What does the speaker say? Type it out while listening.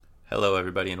Hello,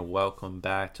 everybody, and welcome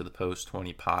back to the Post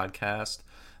 20 podcast.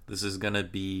 This is going to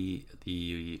be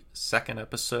the second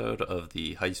episode of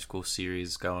the high school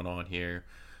series going on here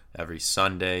every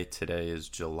Sunday. Today is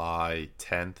July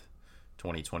 10th,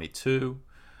 2022.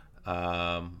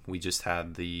 We just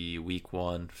had the week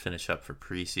one finish up for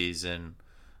preseason,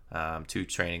 2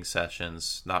 training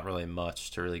sessions, not really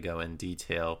much to really go in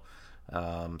detail.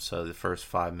 So the first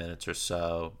 5 minutes or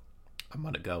so, I'm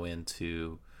going to go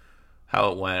into how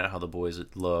it went, how the boys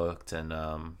looked, and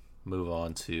move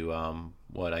on to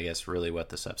what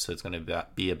this episode is going to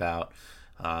be about.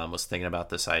 Was thinking about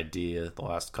this idea the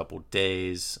last couple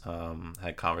days.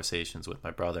 Had conversations with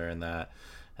my brother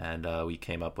and we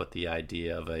came up with the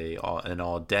idea of an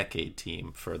all-decade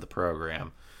team for the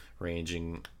program,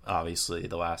 ranging obviously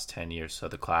the last 10 years, so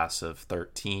the class of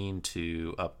 13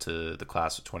 to up to the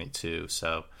class of 22.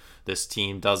 So this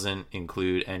team doesn't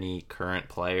include any current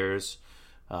players.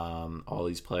 All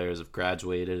these players have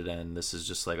graduated, and this is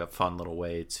just like a fun little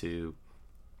way to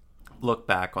look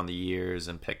back on the years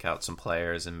and pick out some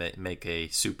players and make a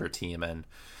super team and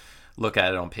look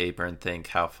at it on paper and think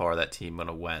how far that team would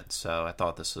have went. So I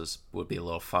thought would be a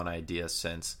little fun idea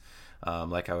since,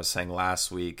 like I was saying last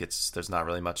week, there's not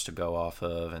really much to go off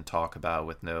of and talk about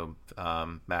with no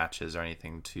matches or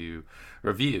anything to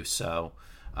review. So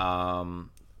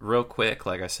real quick,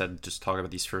 like I said, just talk about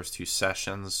these first 2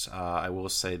 sessions. I will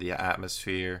say the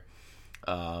atmosphere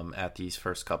at these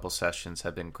first couple sessions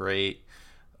have been great.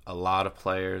 A lot of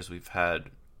players. We've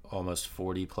had almost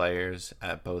 40 players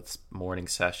at both morning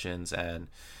sessions, and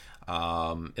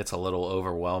it's a little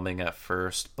overwhelming at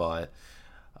first, but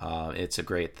it's a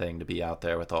great thing to be out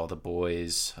there with all the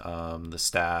boys. The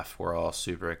staff, we're all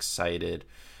super excited.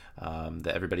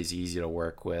 That everybody's easy to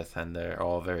work with, and they're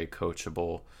all very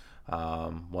coachable.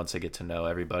 Once I get to know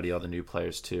everybody, all the new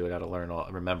players too, I got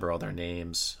to remember all their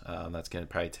names. That's going to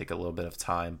probably take a little bit of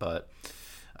time, but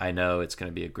I know it's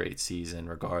going to be a great season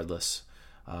regardless.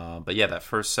 But yeah, that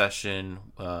first session,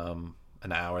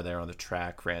 an hour there on the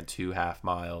track, ran 2 half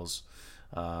miles.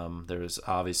 It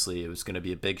was going to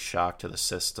be a big shock to the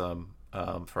system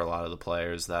for a lot of the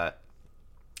players that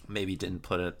maybe didn't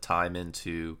put a time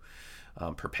into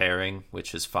preparing,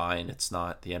 which is fine. It's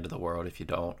not the end of the world if you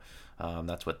don't.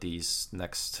 That's what these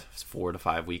next 4 to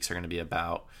 5 weeks are going to be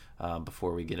about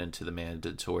before we get into the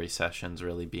mandatory sessions,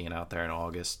 really being out there in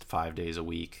August, 5 days a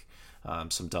week,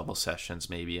 some double sessions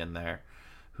maybe in there.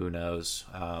 Who knows?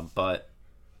 But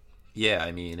yeah,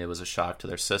 I mean, it was a shock to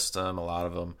their system. A lot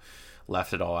of them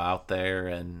left it all out there,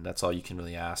 and that's all you can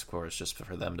really ask for is just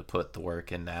for them to put the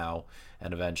work in now,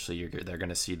 and eventually they're going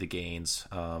to see the gains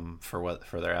for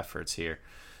their efforts here.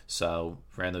 So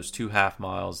ran those 2 half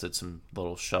miles, did some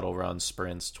little shuttle run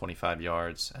sprints, 25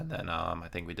 yards, and then I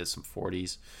think we did some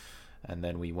 40s. And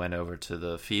then we went over to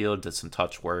the field, did some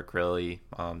touch work, really,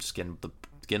 just getting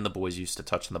the boys used to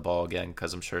touching the ball again,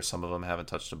 because I'm sure some of them haven't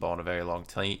touched the ball in a very long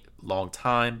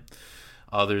time.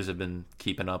 Others have been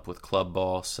keeping up with club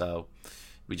ball, so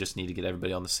we just need to get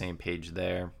everybody on the same page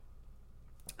there.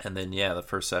 And then, yeah, the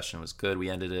first session was good. We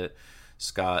ended it.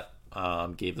 Scott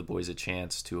gave the boys a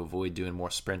chance to avoid doing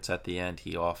more sprints at the end.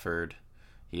 He offered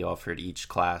each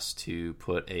class to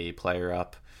put a player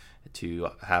up to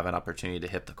have an opportunity to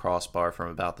hit the crossbar from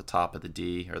about the top of the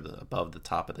D or above the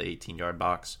top of the 18-yard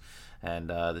box. And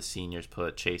the seniors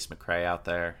put Chase McCray out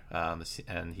there,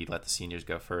 and he let the seniors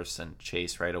go first, and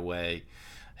Chase right away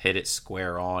hit it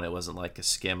square on. It wasn't like a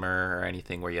skimmer or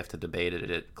anything where you have to debate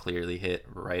it. It clearly hit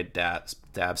right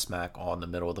dab smack on the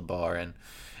middle of the bar, and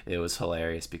it was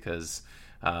hilarious because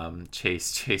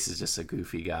Chase is just a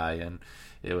goofy guy, and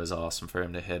it was awesome for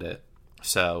him to hit it.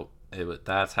 So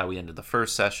that's how we ended the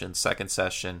first session. Second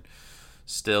session,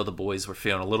 still the boys were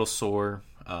feeling a little sore.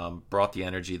 Brought the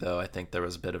energy, though. I think there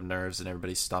was a bit of nerves in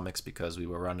everybody's stomachs because we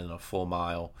were running a full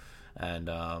mile,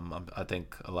 and I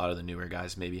think a lot of the newer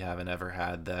guys maybe haven't ever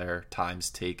had their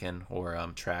times taken or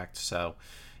tracked, so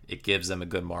it gives them a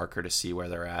good marker to see where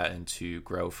they're at and to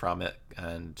grow from it,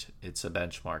 and it's a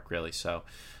benchmark, really. So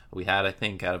we had, I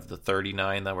think, out of the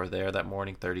 39 that were there that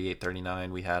morning, 38,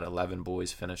 39, we had 11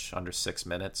 boys finish under 6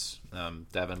 minutes.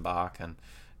 Devin Bach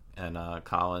and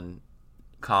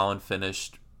Colin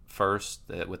finished first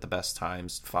with the best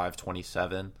times,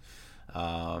 5:27.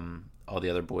 All the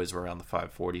other boys were around the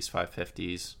 5:40s,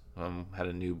 5:50s. Had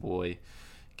a new boy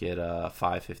get a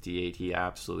 5:58. He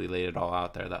absolutely laid it all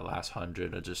out there that last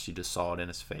 100. You just saw it in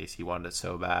his face. He wanted it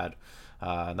so bad.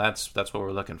 And that's what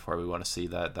we're looking for. We want to see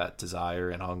that desire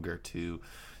and hunger to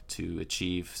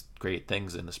achieve great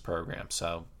things in this program.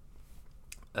 So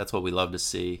that's what we love to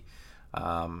see.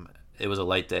 It was a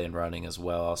light day in running as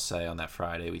well, I'll say. On that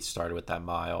Friday, we started with that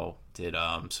mile, Did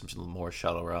some more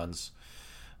shuttle runs,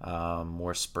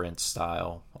 more sprint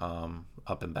style,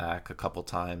 up and back a couple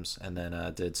times, and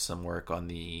then did some work on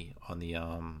the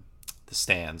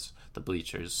stands, the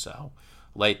bleachers. So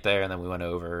late there, and then we went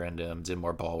over and did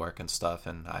more ball work and stuff.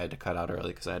 And I had to cut out early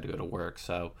because I had to go to work,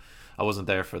 so I wasn't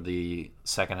there for the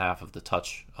second half of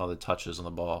all the touches on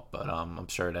the ball. But I'm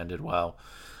sure it ended well.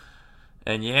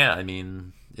 And yeah, I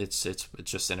mean, it's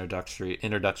just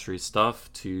introductory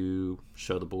stuff to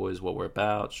show the boys what we're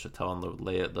about, should tell them the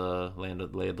lay of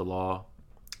the law,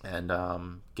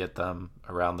 and get them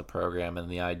around the program and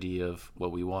the idea of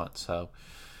what we want. So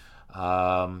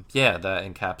yeah, that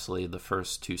encapsulated the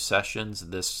first 2 sessions.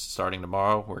 This starting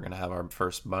tomorrow, we're gonna have our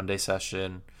first Monday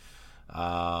session,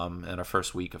 and our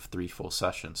first week of 3 full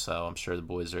sessions. So I'm sure the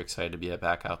boys are excited to be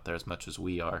back out there as much as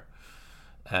we are.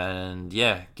 And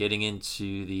yeah, getting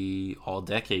into the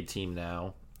all-decade team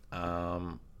now.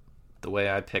 The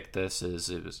way I picked this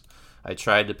is I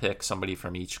tried to pick somebody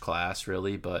from each class,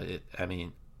 really, but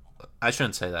I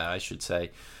shouldn't say that. I should say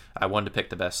I wanted to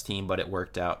pick the best team, but it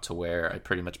worked out to where I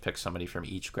pretty much picked somebody from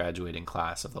each graduating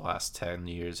class of the last 10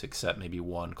 years, except maybe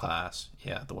one class.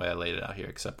 Yeah, the way I laid it out here,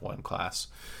 except one class.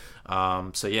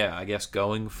 So yeah, I guess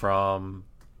going from...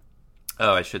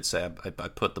 Oh, I should say I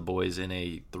put the boys in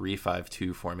a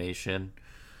 3-5-2 formation.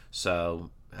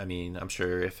 So, I mean, I'm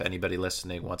sure if anybody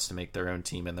listening wants to make their own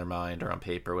team in their mind or on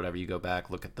paper, whatever, you go back,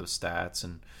 look at those stats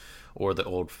or the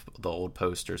old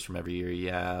posters from every year you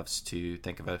have to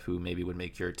think about who maybe would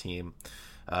make your team.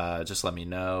 Just let me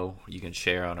know. You can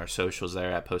share on our socials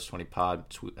there at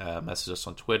Post20Pod. Message us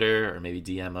on Twitter or maybe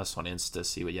DM us on Insta.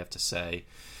 See what you have to say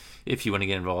if you want to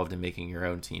get involved in making your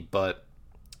own team. But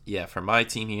yeah, for my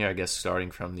team here, I guess starting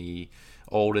from the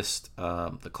oldest,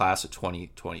 the class of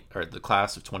 2020 or the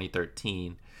class of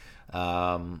 2013,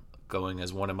 going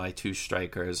as one of my 2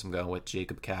 strikers, I'm going with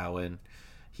Jacob Cowan.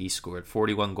 He scored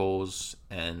 41 goals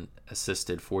and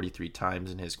assisted 43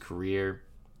 times in his career.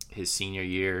 His senior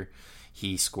year,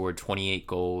 he scored 28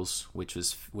 goals, which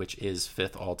is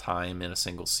 5th all time in a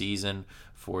single season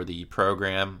for the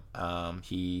program.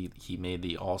 He made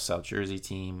the All South Jersey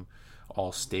team,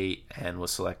 All-State, and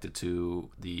was selected to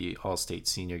the All-State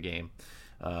senior game,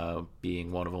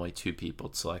 being one of only 2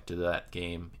 people selected to that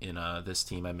game in this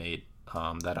team I made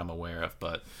that I'm aware of.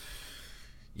 But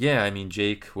yeah, I mean,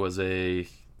 Jake was a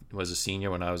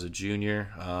senior when I was a junior.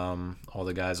 All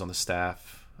the guys on the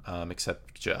staff,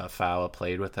 except Fowler,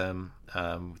 played with him.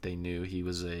 They knew he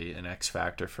was an X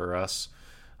factor for us.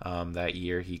 That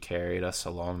year, he carried us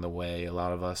along the way. A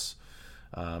lot of us.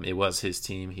 It was his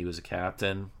team. He was a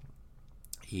captain.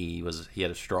 He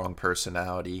had a strong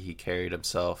personality. He carried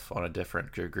himself on a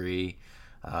different degree.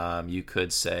 You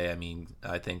could say, I mean,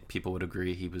 I think people would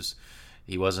agree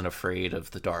he wasn't afraid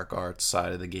of the dark arts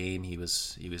side of the game. He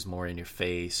was more in your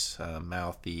face,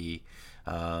 mouthy,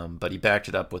 but he backed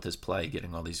it up with his play,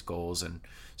 getting all these goals and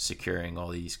securing all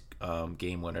these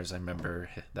game winners. I remember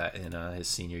that in his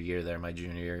senior year there, my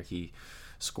junior year, he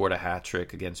scored a hat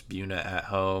trick against Buna at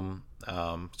home,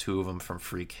 2 of them from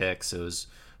free kicks. It was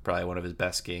probably one of his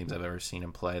best games I've ever seen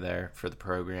him play there for the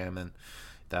program, and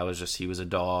that was just, he was a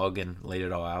dog and laid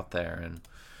it all out there, and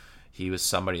he was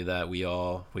somebody that we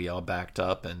all backed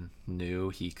up and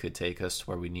knew he could take us to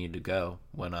where we needed to go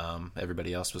when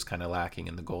everybody else was kind of lacking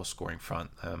in the goal scoring front.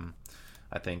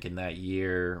 I think in that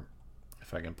year,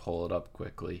 if I can pull it up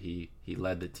quickly, he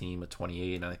led the team with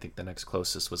 28, and I think the next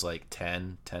closest was like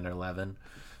 10 or 11.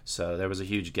 So there was a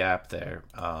huge gap there.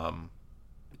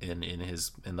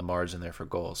 In the margin there for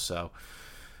goals. So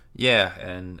yeah,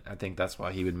 and I think that's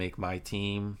why he would make my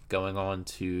team. Going on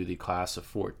to the class of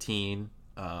 14,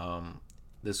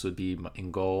 this would be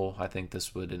in goal. I think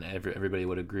this would, and everybody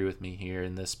would agree with me here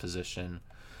in this position.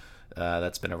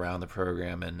 That's been around the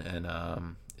program and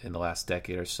in the last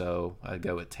decade or so. I'd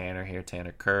go with Tanner here,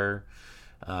 Tanner Kerr.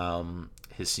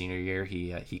 His senior year,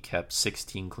 he kept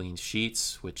 16 clean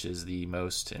sheets, which is the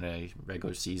most in a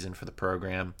regular season for the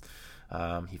program.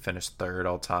 He finished 3rd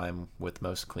all time with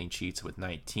most clean sheets with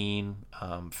 19.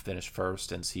 Finished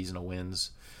 1st in seasonal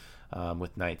wins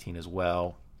with 19 as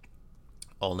well.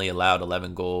 Only allowed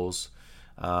 11 goals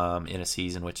in a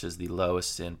season, which is the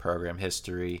lowest in program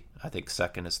history. I think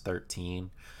 2nd is 13.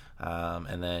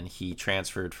 And then he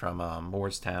transferred from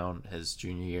Moorestown his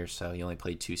junior year, so he only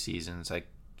played 2 seasons.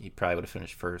 He probably would have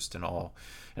finished 1st in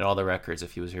all the records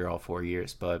if he was here all 4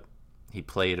 years. But he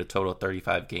played a total of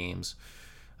 35 games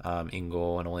in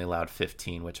goal and only allowed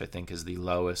 15, which I think is the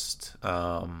lowest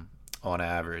on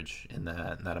average in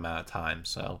that amount of time.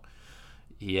 So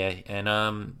yeah,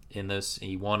 and in this,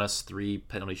 he won us 3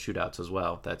 penalty shootouts as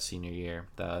well that senior year.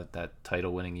 That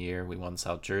title winning year, we won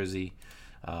South Jersey.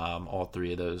 All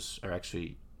three of those are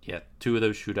actually, two of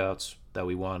those shootouts that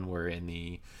we won were in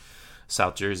the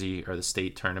South Jersey or the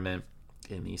state tournament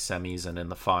in the semis and in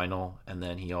the final. And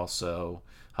then he also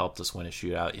helped us win a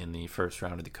shootout in the first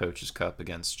round of the Coaches Cup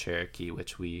against Cherokee,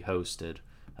 which we hosted.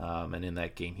 And in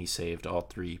that game, he saved all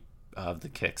three of the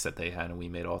kicks that they had, and we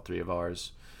made all three of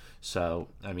ours. So,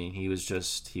 I mean, he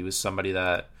was somebody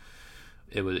that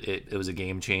it was a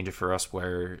game changer for us,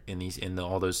 where in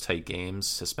all those tight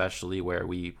games, especially where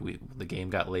the game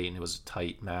got late and it was a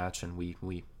tight match, and we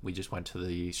just went to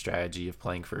the strategy of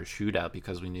playing for a shootout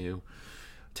because we knew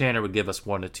Tanner would give us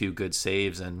 1 to 2 good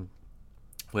saves and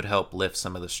would help lift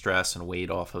some of the stress and weight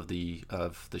off of the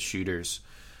shooters'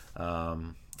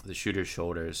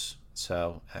 shoulders.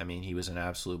 So, I mean, he was an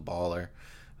absolute baller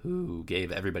who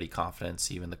gave everybody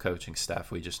confidence, even the coaching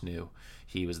staff. We just knew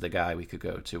he was the guy we could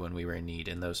go to when we were in need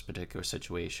in those particular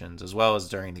situations, as well as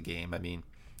during the game. I mean,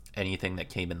 anything that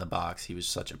came in the box, he was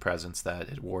such a presence that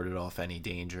it warded off any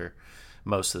danger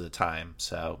most of the time.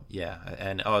 So, yeah.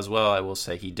 And as well, I will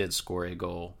say he did score a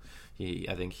goal.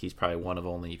 I think he's probably one of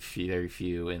only very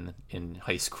few in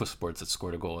high school sports that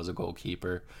scored a goal as a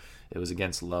goalkeeper. It was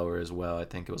against Lower as well. I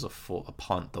think it was a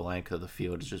punt. The length of the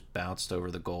field just bounced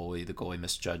over the goalie. The goalie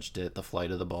misjudged it, the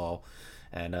flight of the ball,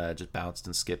 and just bounced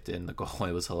and skipped in. The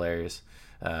goalie was hilarious.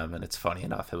 And it's funny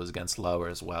enough, it was against Lower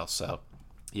as well. So,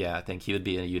 yeah, I think he would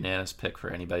be a unanimous pick for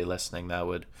anybody listening that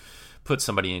would put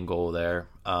somebody in goal there.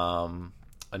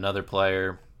 Another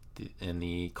player in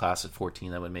the class of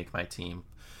 14 that would make my team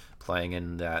playing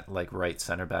in that like right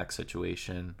center back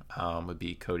situation would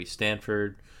be Cody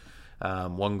Stanford.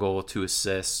 1 goal, 2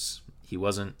 assists. He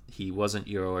wasn't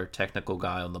your technical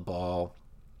guy on the ball.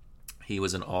 He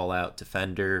was an all-out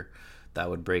defender that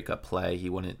would break up play. He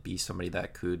wouldn't be somebody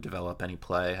that could develop any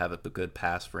play, have a good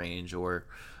pass range, or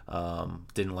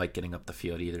didn't like getting up the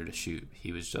field either to shoot.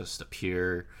 He was just a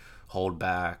pure hold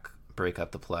back, break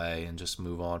up the play, and just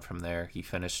move on from there. He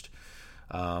finished,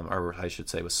 or I should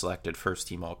say was selected first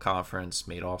team all-conference,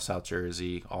 made all-South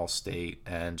Jersey, all-state,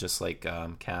 and just like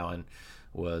Cowan,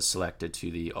 was selected to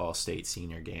the all-state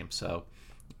senior game. So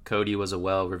Cody was a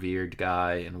well-revered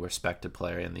guy and respected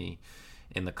player in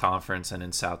the conference and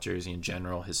in South Jersey in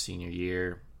general. His senior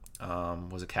year,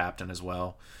 was a captain as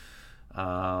well,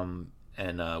 and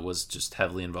was just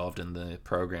heavily involved in the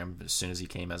program as soon as he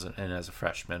came as a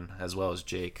freshman, as well as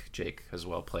Jake. Jake as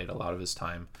well played a lot of his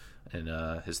time in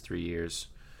his 3 years.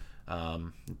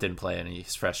 Didn't play any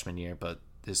his freshman year, but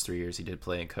his 3 years he did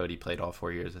play, and Cody played all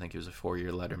 4 years. I think he was a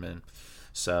 4-year letterman.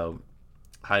 So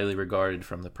highly regarded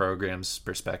from the program's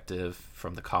perspective,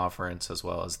 from the conference, as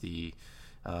well as the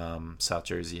South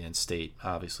Jersey and state,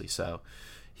 obviously. So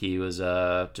he was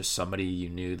just somebody you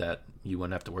knew that you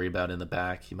wouldn't have to worry about in the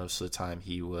back. Most of the time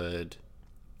he would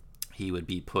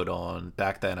be put on,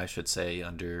 back then I should say,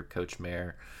 under Coach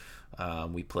Mayer.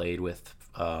 We played with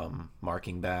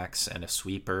marking backs and a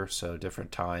sweeper, so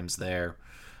different times there.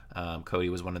 Cody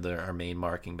was one of our main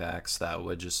marking backs that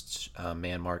would just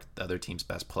man mark the other team's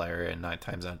best player, and 9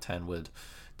 times out of 10 would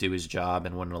do his job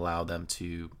and wouldn't allow them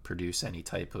to produce any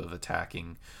type of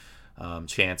attacking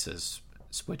chances,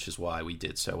 which is why we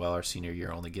did so well our senior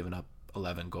year, only giving up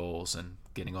 11 goals and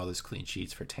getting all those clean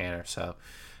sheets for Tanner. So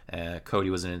Cody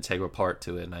was an integral part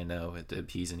to it, and I know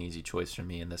he's an easy choice for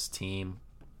me in this team.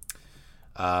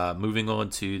 Moving on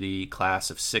to the class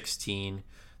of 16,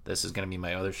 this is going to be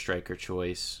my other striker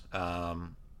choice. I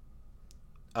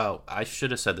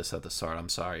should have said this at the start. I'm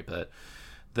sorry, but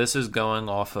this is going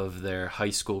off of their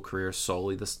high school career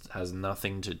solely. This has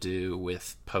nothing to do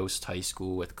with post-high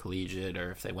school, with collegiate, or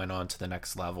if they went on to the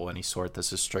next level, any sort.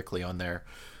 This is strictly on their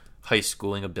high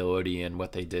schooling ability and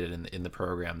what they did in the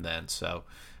program then. So,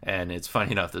 and it's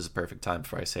funny enough, this is a perfect time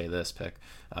before I say this pick.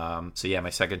 My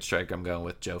second striker, I'm going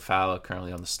with Joe Falla,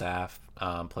 currently on the staff,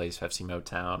 plays for FC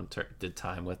Motown, did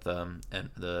time with and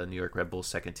the New York Red Bulls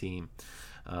second team.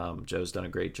 Joe's done a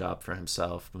great job for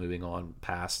himself, moving on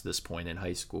past this point in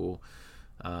high school.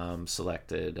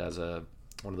 Selected as one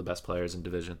of the best players in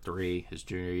Division III his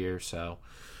junior year, so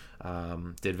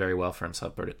did very well for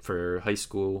himself. But for high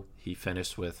school, he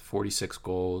finished with 46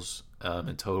 goals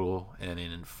in total and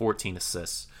in 14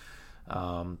 assists.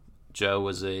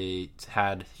 Joe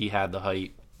had the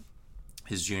height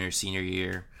his senior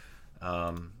year.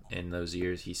 In those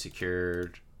years, he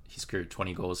secured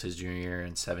 20 goals his junior year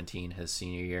and 17 his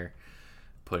senior year,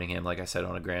 putting him, like I said,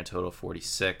 on a grand total of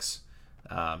 46.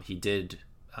 He did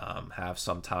have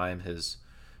some time his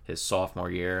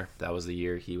sophomore year. That was the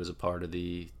year he was a part of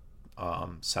the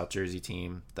South Jersey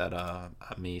team that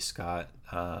me, Scott,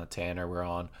 Tanner were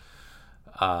on.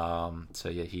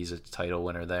 He's a title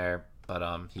winner there.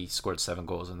 But he scored 7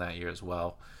 goals in that year as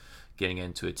well. getting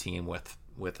into a team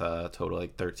with a total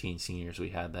like 13 seniors we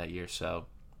had that year. So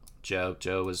Joe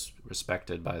was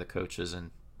respected by the coaches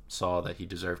and saw that he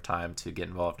deserved time to get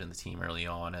involved in the team early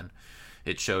on, and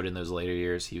it showed in those later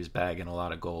years. He was bagging a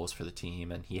lot of goals for the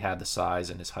team, and he had the size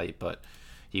and his height, but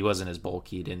he wasn't as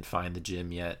bulky. He didn't find the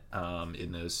gym yet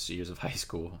in those years of high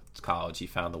school. College, he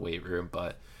found the weight room,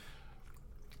 but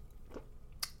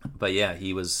yeah,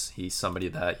 he's somebody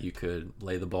that you could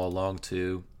lay the ball long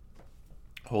to,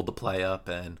 hold the play up,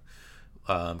 and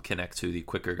connect to the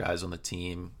quicker guys on the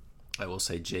team. I will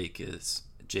say Jake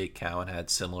Cowan had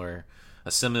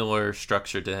a similar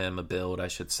structure to him, a build, I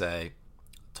should say.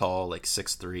 Tall, like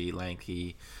 6'3",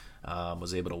 lanky,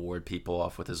 was able to ward people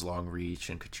off with his long reach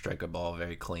and could strike a ball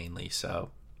very cleanly. So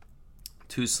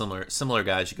two similar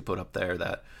guys you could put up there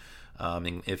that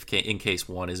in case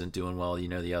one isn't doing well,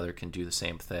 the other can do the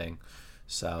same thing.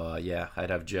 So yeah,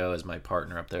 I'd have Joe as my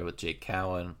partner up there with Jake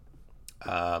Cowan.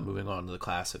 Moving on to the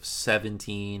class of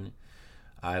 17,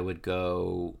 I would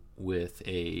go with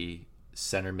a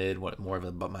center mid, more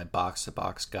of my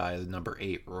box-to-box guy, the number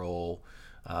 8 role.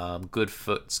 Good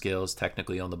foot skills,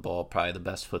 technically on the ball, probably the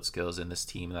best foot skills in this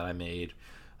team that I made.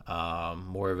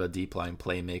 More of a deep line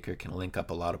playmaker, can link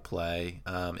up a lot of play,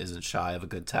 isn't shy of a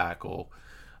good tackle.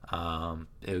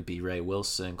 It would be Ray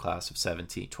Wilson, class of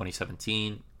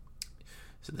 2017.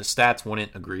 So the stats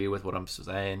wouldn't agree with what I'm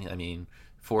saying. I mean,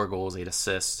 4 goals, 8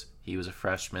 assists. He was a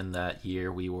freshman that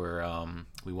year. We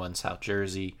won South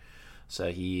Jersey.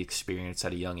 So he experienced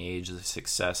at a young age the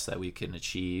success that we can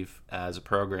achieve as a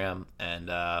program,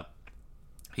 and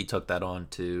he took that on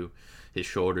to his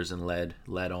shoulders and led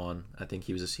on. I think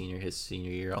he was a senior his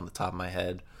senior year on the top of my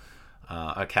head.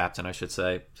 A captain, I should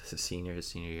say. His senior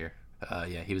year.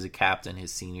 Yeah, he was a captain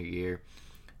his senior year.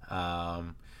 Not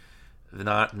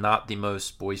the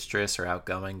most boisterous or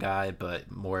outgoing guy,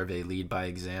 but more of a lead by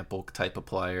example type of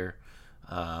player.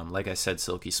 Like I said,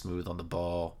 silky smooth on the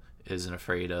ball. Isn't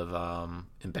afraid of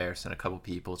embarrassing a couple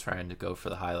people trying to go for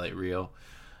the highlight reel.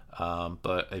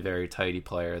 But a very tidy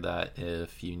player that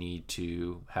if you need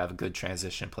to have a good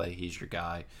transition play, he's your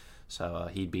guy. So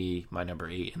he'd be my number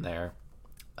 8 in there.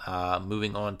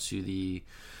 Moving on to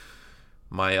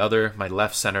my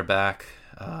left center back.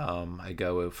 I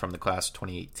go from the class of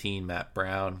 2018, Matt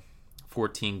Brown,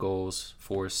 14 goals,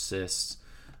 4 assists.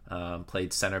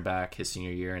 Played center back his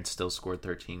senior year and still scored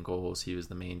 13 goals. He was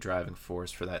the main driving force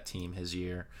for that team his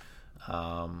year.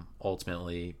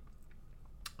 Ultimately,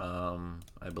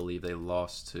 I believe they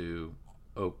lost to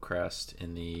Oakcrest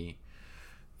in the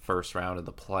first round of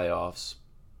the playoffs.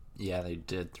 Yeah, they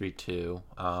did 3-2.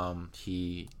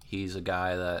 He's a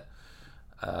guy that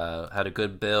had a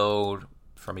good build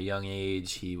from a young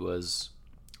age. He was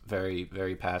very,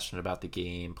 very passionate about the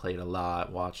game, played a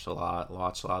lot, watched a lot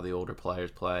of the older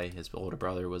players play. His older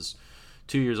brother was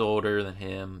 2 years older than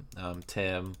him,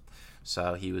 Tim,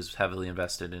 so he was heavily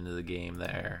invested into the game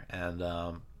there, and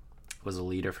was a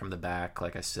leader from the back,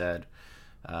 like I said.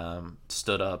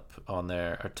 Stood up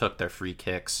took their free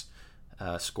kicks,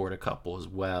 scored a couple as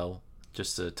well.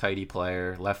 Just a tidy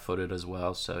player, left-footed as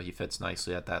well, so he fits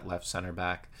nicely at that left center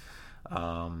back,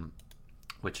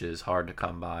 which is hard to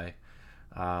come by.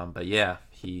 But yeah,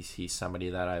 he's somebody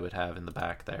that I would have in the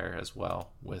back there as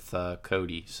well with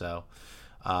Cody. So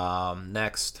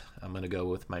next, I'm going to go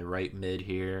with my right mid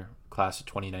here. Class of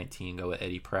 2019, go with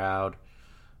Eddie Proud.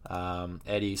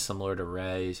 Eddie, similar to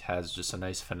Ray, has just a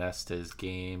nice finesse to his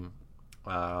game.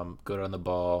 Good on the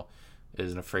ball,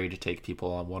 isn't afraid to take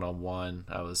people on one-on-one.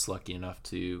 I was lucky enough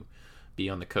to be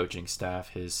on the coaching staff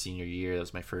his senior year. That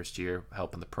was my first year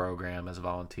helping the program as a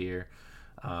volunteer.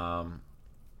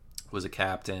 Was a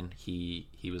captain. He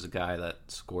was a guy that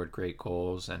scored great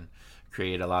goals and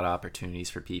created a lot of opportunities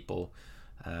for people.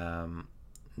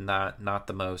 Not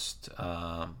the most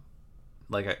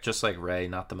just like Ray,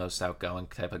 not the most outgoing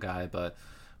type of guy, but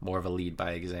more of a lead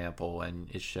by example, and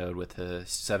it showed with his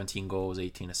 17 goals,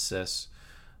 18 assists.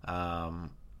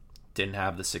 Didn't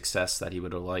have the success that he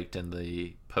would have liked in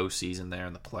the postseason there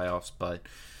in the playoffs, but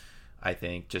I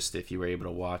think just if you were able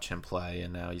to watch him play,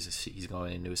 and now he's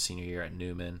going into his senior year at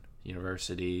Newman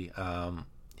University,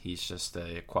 he's just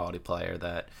a quality player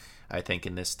that I think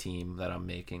in this team that I'm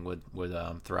making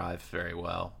would thrive very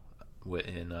well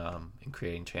in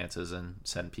creating chances and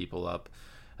setting people up,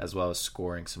 as well as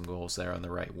scoring some goals there on the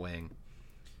right wing.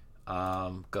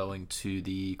 Going to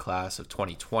the class of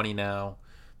 2020 now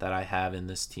that I have in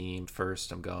this team.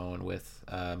 First, I'm going with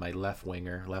my left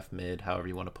winger, left mid, however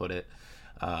you want to put it.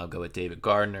 I'll go with David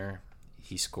Gardner.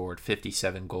 He scored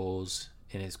 57 goals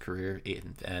in his career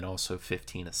and also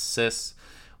 15 assists.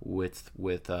 With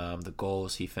the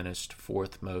goals, he finished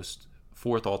fourth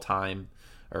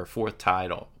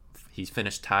tied He's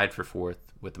finished tied for fourth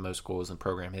with the most goals in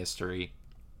program history.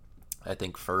 I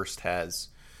think first has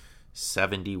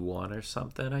 71 or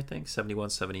something, I think. 71,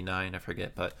 79, I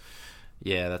forget. But,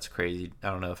 yeah, that's crazy. I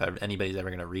don't know if anybody's ever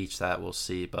going to reach that. We'll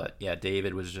see. But, yeah,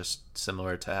 David was just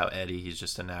similar to how Eddie, he's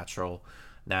just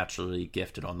naturally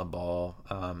gifted on the ball,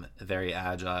 very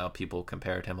agile. People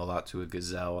compared him a lot to a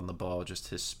gazelle on the ball, just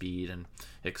his speed and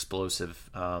explosive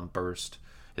burst.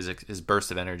 His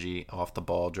burst of energy off the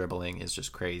ball, dribbling, is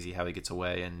just crazy. How he gets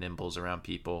away and nimbles around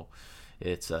people.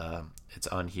 It's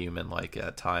unhuman, like,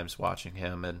 at times watching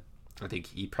him. And I think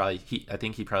he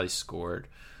probably scored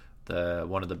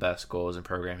one of the best goals in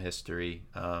program history.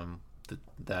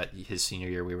 That his senior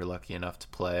year, we were lucky enough to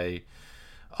play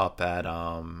up at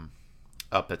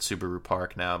Subaru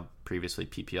Park, now previously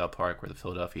PPL Park, where the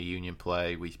Philadelphia Union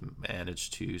play. We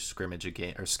managed to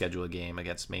schedule a game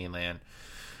against Mainland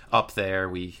up there.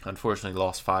 We unfortunately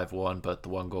lost 5-1, but the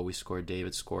one goal we scored,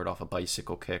 David scored off a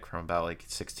bicycle kick from about like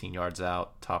 16 yards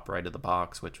out, top right of the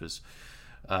box, which was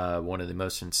one of the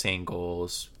most insane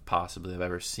goals possibly I've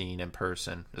ever seen in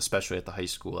person, especially at the high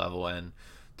school level. And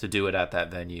to do it at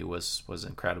that venue was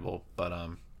incredible. But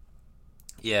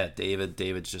yeah,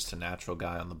 David's just a natural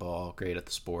guy on the ball, great at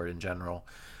the sport in general.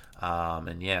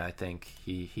 And yeah, I think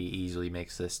he easily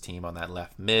makes this team on that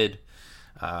left mid.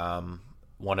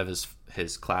 One of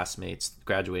his classmates,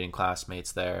 graduating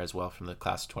classmates there as well from the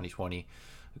class of 2020,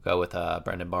 go with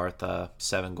Brendan Bartha,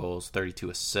 7 goals,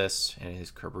 32 assists in his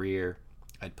career.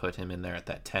 I'd put him in there at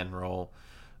that 10 role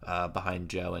behind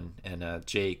Joe and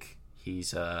Jake.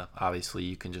 He's obviously,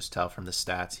 you can just tell from the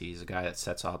stats, he's a guy that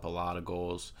sets up a lot of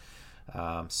goals.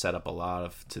 Set up a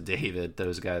lot to David.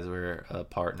 Those guys were a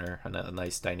partner, a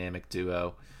nice dynamic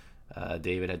duo.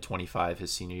 David had 25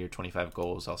 his senior year, 25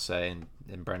 goals, I'll say,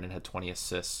 and Brendan had 20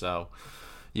 assists. So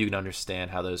you can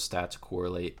understand how those stats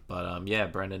correlate. But yeah,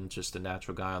 Brendan's just a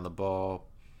natural guy on the ball,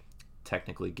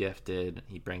 technically gifted.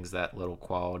 He brings that little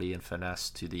quality and finesse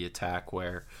to the attack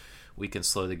where we can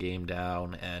slow the game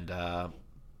down and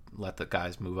let the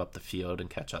guys move up the field and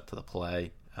catch up to the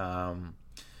play.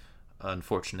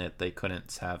 Unfortunate they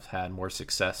couldn't have had more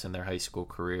success in their high school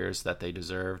careers that they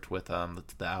deserved with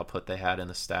the output they had in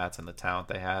the stats and the talent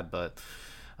they had. But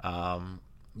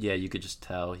yeah, you could just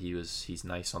tell he's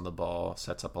nice on the ball,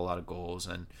 sets up a lot of goals,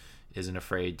 and isn't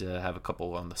afraid to have a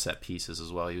couple on the set pieces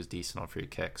as well. He was decent on free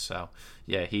kicks. So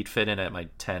yeah, he'd fit in at my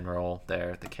 10 role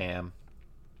there at the cam.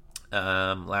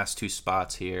 Last 2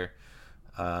 spots here,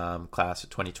 class of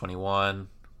 2021.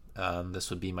 This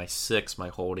would be my 6, my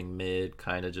holding mid,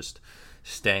 kind of just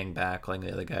staying back, letting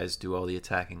the other guys do all the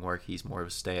attacking work. He's more of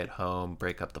a stay-at-home,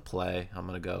 break up the play. I'm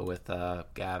going to go with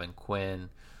Gavin Quinn,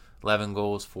 11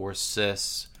 goals, 4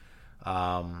 assists.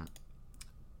 From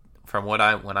when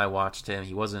I watched him,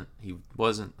 he wasn't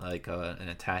like an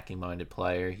attacking-minded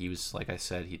player. He was, like I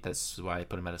said, that's why I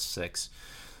put him at a 6.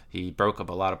 He broke up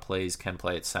a lot of plays, can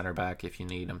play at center back if you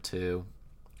need him to.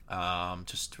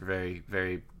 Just very,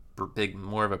 very big,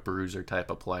 more of a bruiser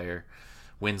type of player.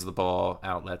 Wins the ball,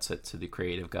 outlets it to the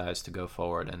creative guys to go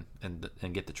forward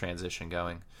and get the transition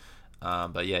going.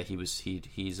 But yeah,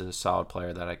 he's a solid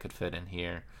player that I could fit in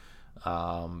here,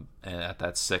 and at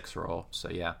that 6 role. So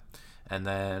yeah, and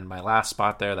then my last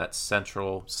spot there, that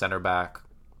central center back,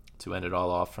 to end it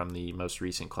all off from the most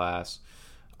recent class.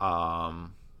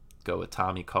 Go with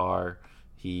Tommy Carr.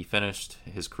 He finished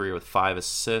his career with 5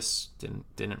 assists.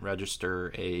 Didn't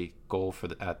register a goal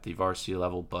at the varsity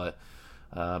level, but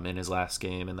in his last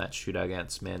game in that shootout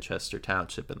against Manchester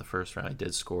Township in the first round, he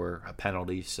did score a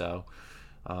penalty. So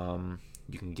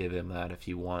you can give him that if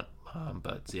you want.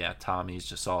 But yeah, Tommy's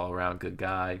just all around good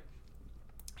guy.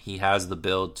 He has the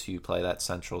build to play that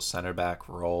central center back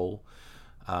role.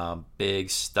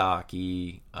 Big,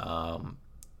 stocky,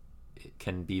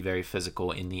 can be very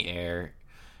physical in the air.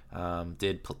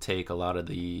 Did take a lot of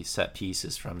the set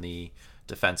pieces from the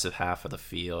defensive half of the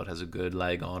field, has a good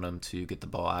leg on him to get the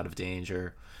ball out of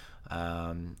danger,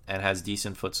 and has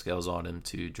decent foot skills on him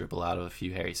to dribble out of a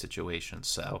few hairy situations.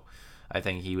 So I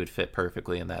think he would fit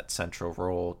perfectly in that central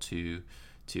role to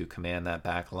command that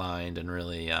back line and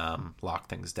really lock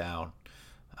things down.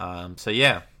 So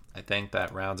yeah, I think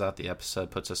that rounds out the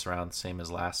episode, puts us around the same as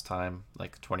last time,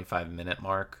 like 25-minute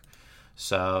mark.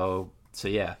 So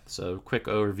yeah, so quick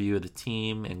overview of the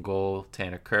team. In goal,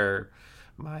 Tanner Kerr.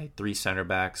 My 3 center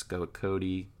backs go with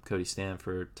Cody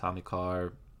Stanford, Tommy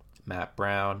Carr, Matt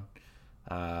Brown.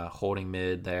 Holding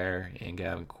mid there, and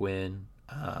Gavin Quinn.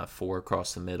 4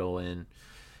 across the middle in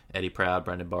Eddie Proud,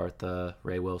 Brendan Bartha,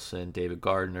 Ray Wilson, David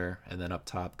Gardner. And then up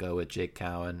top go with Jake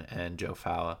Cowan and Joe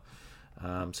Falla.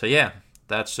 So yeah,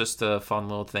 that's just a fun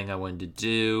little thing I wanted to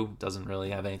do. Doesn't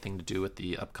really have anything to do with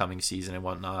the upcoming season and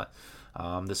whatnot.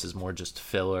 This is more just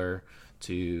filler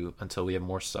until we have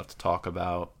more stuff to talk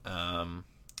about.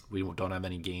 We don't have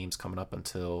any games coming up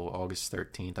until August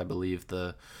 13th. I believe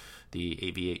the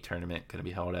AV8 tournament going to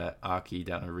be held at Aki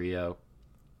down in Rio.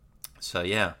 So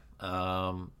yeah,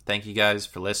 thank you guys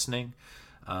for listening.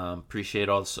 Appreciate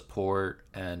all the support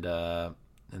and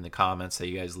in the comments that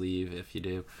you guys leave if you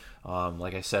do.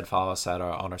 Like I said, follow us on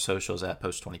our socials at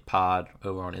Post20Pod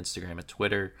over on Instagram and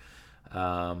Twitter.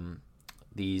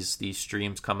 These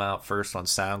streams come out first on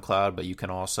SoundCloud, but you can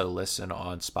also listen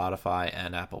on Spotify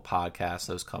and Apple Podcasts.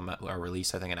 Those are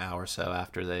released, I think, an hour or so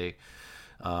after they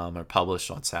are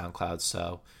published on SoundCloud.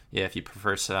 So yeah, if you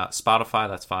prefer Spotify,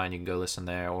 that's fine. You can go listen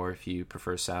there. Or if you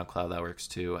prefer SoundCloud, that works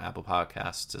too. Apple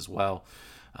Podcasts as well.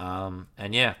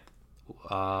 And yeah,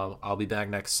 I'll be back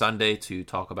next Sunday to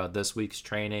talk about this week's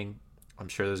training. I'm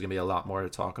sure there's going to be a lot more to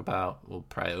talk about. We'll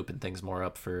probably open things more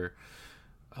up for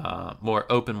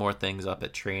more things up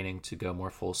at training to go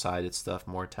more full-sided stuff,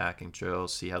 more attacking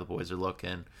drills, see how the boys are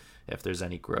looking, if there's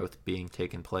any growth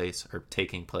taking place.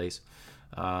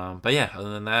 But yeah,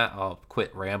 other than that, I'll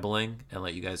quit rambling and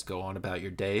let you guys go on about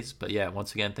your days. But yeah,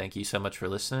 once again, thank you so much for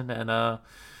listening. And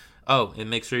and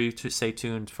make sure you stay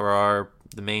tuned for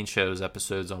the main show's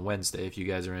episodes on Wednesday if you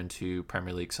guys are into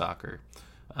Premier League soccer.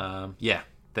 Yeah,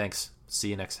 thanks. See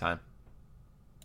you next time.